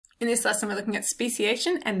In this lesson, we're looking at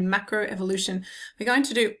speciation and macroevolution. We're going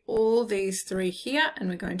to do all these three here, and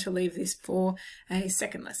we're going to leave this for a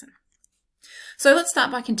second lesson. So let's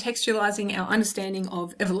start by contextualizing our understanding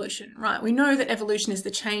of evolution, right? We know that evolution is the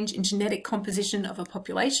change in genetic composition of a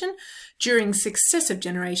population during successive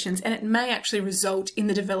generations, and it may actually result in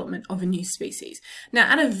the development of a new species.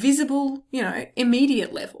 Now, at a visible,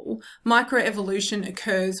 immediate level, microevolution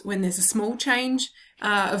occurs when there's a small change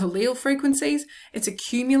of allele frequencies. It's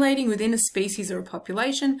accumulating within a species or a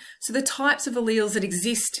population. So the types of alleles that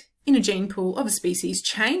exist in a gene pool of a species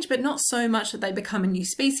change, but not so much that they become a new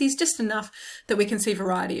species, just enough that we can see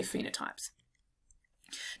variety of phenotypes.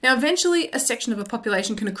 Now, eventually, a section of a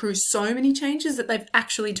population can accrue so many changes that they've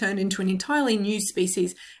actually turned into an entirely new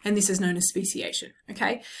species, and this is known as speciation,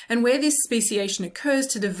 okay? And where this speciation occurs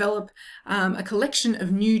to develop a collection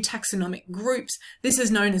of new taxonomic groups, this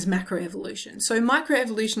is known as macroevolution. So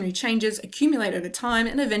microevolutionary changes accumulate over time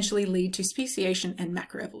and eventually lead to speciation and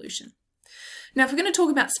macroevolution. Now, if we're going to talk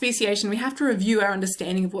about speciation, we have to review our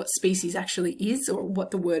understanding of what species actually is, or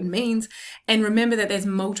what the word means, and remember that there's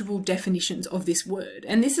multiple definitions of this word.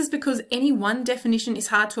 And this is because any one definition is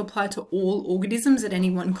hard to apply to all organisms at any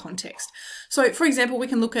one context. So, for example, we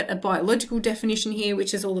can look at a biological definition here,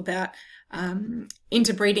 which is all about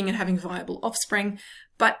interbreeding and having viable offspring.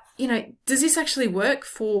 But, does this actually work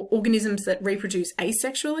for organisms that reproduce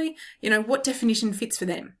asexually? What definition fits for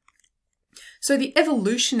them? So the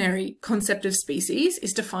evolutionary concept of species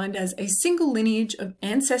is defined as a single lineage of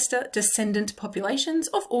ancestor-descendant populations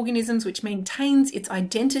of organisms which maintains its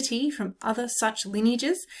identity from other such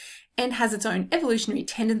lineages and has its own evolutionary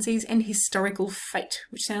tendencies and historical fate,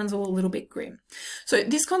 which sounds all a little bit grim. So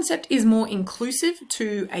this concept is more inclusive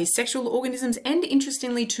to asexual organisms and,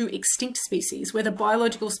 interestingly, to extinct species, where the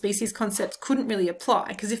biological species concept couldn't really apply,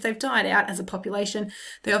 because if they've died out as a population,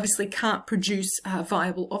 they obviously can't produce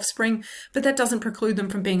viable offspring, but that doesn't preclude them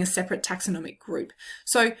from being a separate taxonomic group.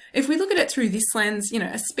 So if we look at it through this lens,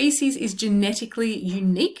 a species is genetically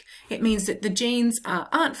unique. It means that the genes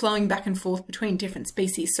aren't flowing back and forth between different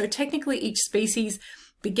species. So technically, each species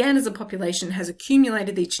began as a population, has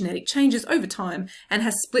accumulated these genetic changes over time, and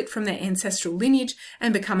has split from their ancestral lineage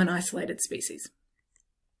and become an isolated species.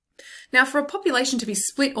 Now, for a population to be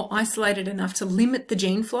split or isolated enough to limit the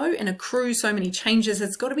gene flow and accrue so many changes,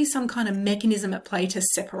 there's got to be some kind of mechanism at play to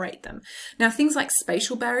separate them. Now, things like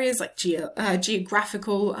spatial barriers, like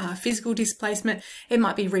geographical, physical displacement, it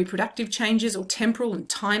might be reproductive changes or temporal and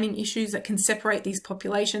timing issues that can separate these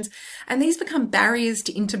populations. And these become barriers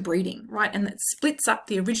to interbreeding, right? And that splits up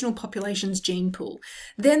the original population's gene pool.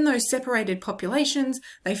 Then those separated populations,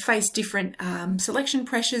 they face different selection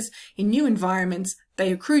pressures in new environments.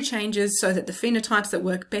 They accrue changes so that the phenotypes that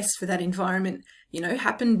work best for that environment,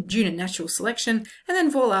 happen due to natural selection, and then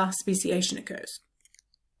voila, speciation occurs.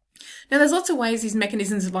 Now, there's lots of ways these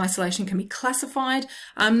mechanisms of isolation can be classified.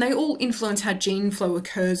 They all influence how gene flow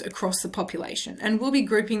occurs across the population, and we'll be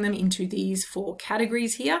grouping them into these 4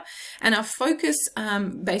 categories here. And our focus,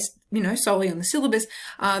 based solely on the syllabus,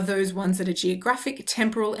 are those ones that are geographic,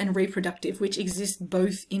 temporal, and reproductive, which exist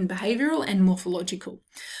both in behavioural and morphological.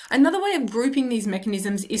 Another way of grouping these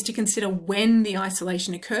mechanisms is to consider when the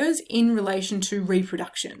isolation occurs in relation to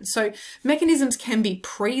reproduction. So mechanisms can be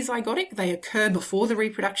pre-zygotic, they occur before the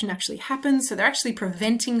reproduction actually happens, so they're actually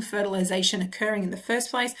preventing fertilization occurring in the first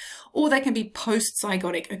place, or they can be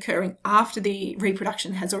post-zygotic, occurring after the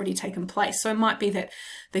reproduction has already taken place. So it might be that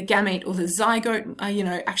the gamete or the zygote,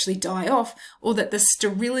 actually die off, or that the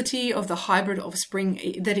sterility of the hybrid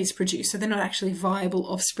offspring that is produced, so they're not actually viable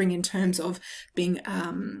offspring in terms of being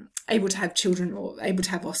able to have children or able to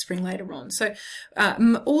have offspring later on. So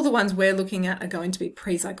all the ones we're looking at are going to be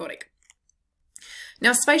pre-zygotic.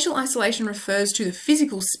 Now, spatial isolation refers to the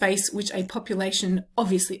physical space which a population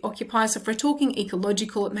obviously occupies. So if we're talking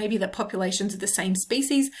ecological, it may be that populations of the same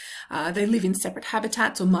species, they live in separate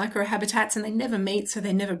habitats or microhabitats, and they never meet, so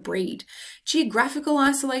they never breed. Geographical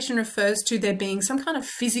isolation refers to there being some kind of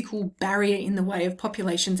physical barrier in the way of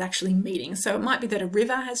populations actually meeting. So it might be that a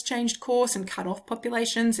river has changed course and cut off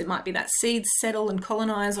populations. It might be that seeds settle and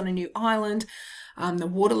colonize on a new island. The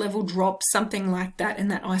water level drops, something like that,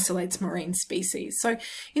 and that isolates marine species. So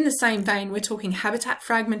in the same vein, we're talking habitat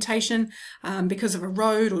fragmentation because of a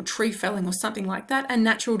road or tree felling or something like that, and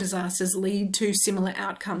natural disasters lead to similar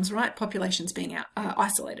outcomes, right? Populations being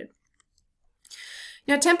isolated.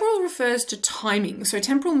 Now, temporal refers to timing. So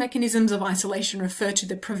temporal mechanisms of isolation refer to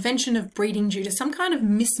the prevention of breeding due to some kind of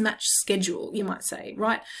mismatched schedule, you might say,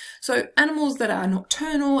 right? So animals that are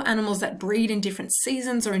nocturnal, animals that breed in different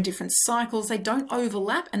seasons or in different cycles, they don't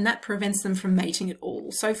overlap, and that prevents them from mating at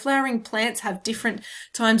all. So flowering plants have different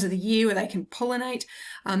times of the year where they can pollinate.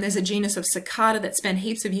 There's a genus of cicada that spend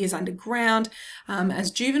heaps of years underground as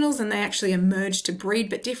juveniles, and they actually emerge to breed,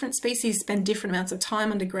 but different species spend different amounts of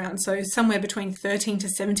time underground. So somewhere between 13 to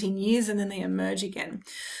 17 years, and then they emerge again.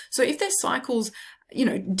 So if their cycles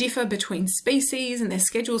differ between species and their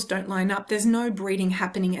schedules don't line up, there's no breeding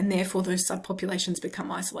happening, and therefore those subpopulations become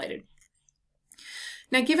isolated.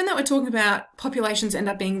 Now, given that we're talking about populations end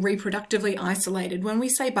up being reproductively isolated, when we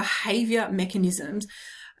say behavior mechanisms,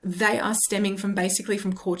 they are stemming from basically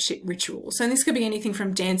from courtship rituals. So this could be anything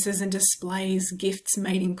from dances and displays, gifts,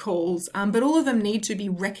 mating calls, but all of them need to be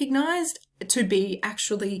recognized to be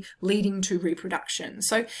actually leading to reproduction.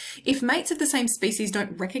 So if mates of the same species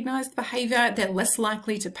don't recognize the behavior, they're less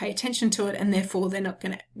likely to pay attention to it, and therefore they're not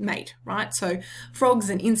going to mate, right? So frogs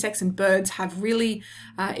and insects and birds have really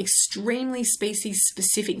extremely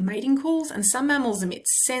species-specific mating calls, and some mammals emit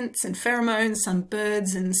scents and pheromones, some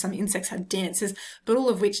birds and some insects have dances, but all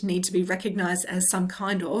of which need to be recognized as some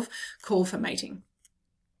kind of call for mating.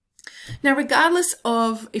 Now, regardless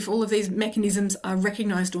of if all of these mechanisms are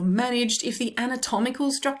recognised or managed, if the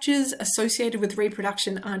anatomical structures associated with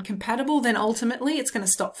reproduction aren't compatible, then ultimately it's going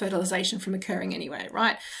to stop fertilisation from occurring anyway,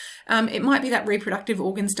 right? It might be that reproductive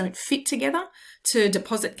organs don't fit together to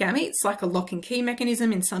deposit gametes, like a lock and key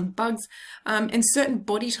mechanism in some bugs, and certain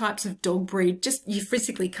body types of dog breed, just you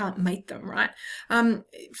physically can't mate them, right?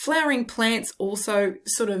 Flowering plants also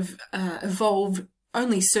sort of evolve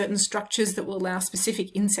only certain structures that will allow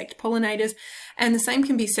specific insect pollinators, and the same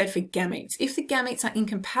can be said for gametes. If the gametes are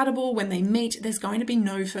incompatible when they meet, there's going to be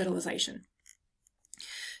no fertilization.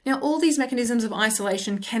 Now, all these mechanisms of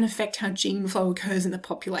isolation can affect how gene flow occurs in the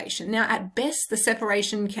population. Now, at best, the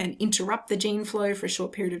separation can interrupt the gene flow for a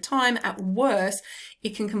short period of time. At worst,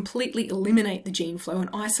 it can completely eliminate the gene flow and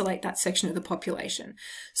isolate that section of the population.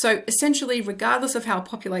 So essentially, regardless of how a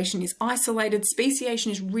population is isolated,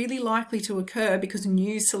 speciation is really likely to occur because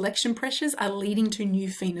new selection pressures are leading to new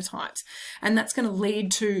phenotypes. And that's going to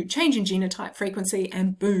lead to change in genotype frequency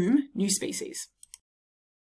and boom, new species.